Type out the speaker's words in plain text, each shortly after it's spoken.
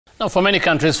Now, for many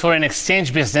countries, foreign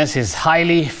exchange business is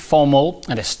highly formal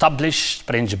and established,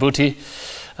 but in Djibouti,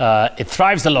 it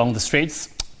thrives along the straits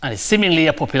and is seemingly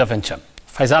a popular venture.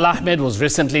 Faizal Ahmed was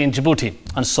recently in Djibouti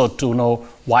and sought to know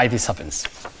why this happens.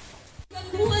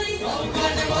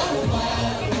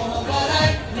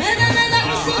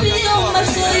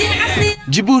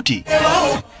 Djibouti,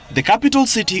 the capital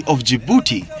city of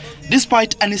Djibouti.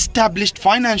 Despite an established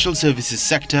financial services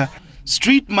sector,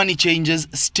 street money changers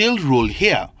still rule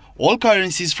here. All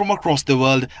currencies from across the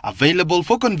world available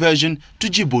for conversion to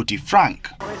Djibouti franc.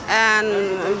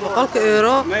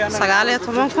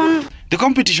 The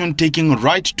competition taking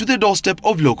right to the doorstep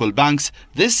of local banks,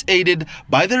 this aided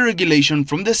by the regulation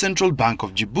from the Central Bank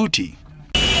of Djibouti.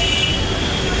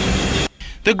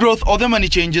 The growth of the money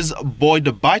changers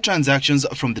buoyed by transactions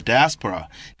from the diaspora.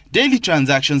 Daily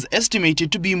transactions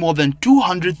estimated to be more than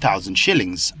 200,000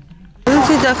 shillings.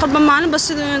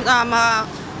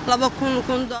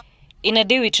 In a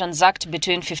day, we transact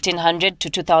between $1,500 to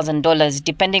 $2,000,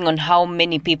 depending on how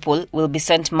many people will be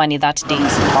sent money that day.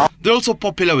 They're also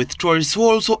popular with tourists who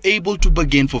are also able to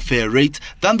bargain for fair rates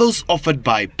than those offered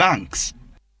by banks.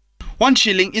 1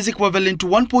 shilling is equivalent to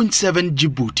 1.7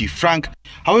 Djibouti franc.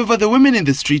 However, the women in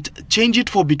the street change it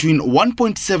for between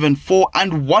 1.74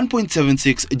 and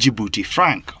 1.76 Djibouti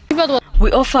franc.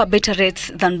 We offer better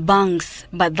rates than banks,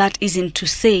 but that isn't to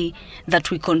say that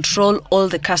we control all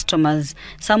the customers.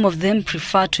 Some of them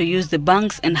prefer to use the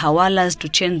banks and hawalas to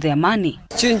change their money.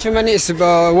 Change money is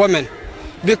women,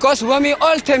 because women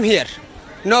all time here.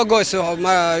 No goes to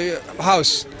my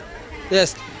house.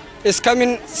 Yes, it's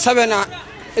coming 7.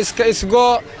 It's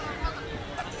go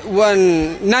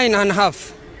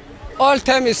 9.5. All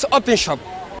time is open shop.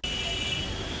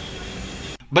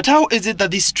 But how is it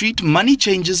that these street money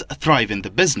changers thrive in the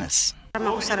business?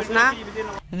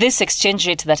 This exchange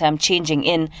rate that I'm changing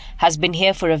in has been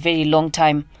here for a very long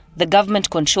time. The government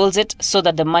controls it so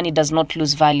that the money does not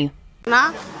lose value.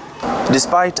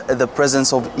 Despite the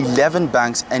presence of 11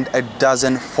 banks and a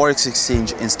dozen forex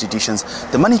exchange institutions,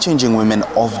 the money-changing women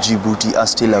of Djibouti are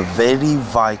still a very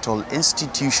vital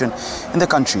institution in the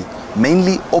country,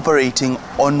 mainly operating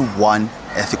on one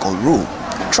ethical rule: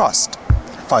 trust.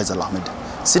 Faizal Ahmed,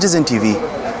 Citizen TV,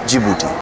 Djibouti.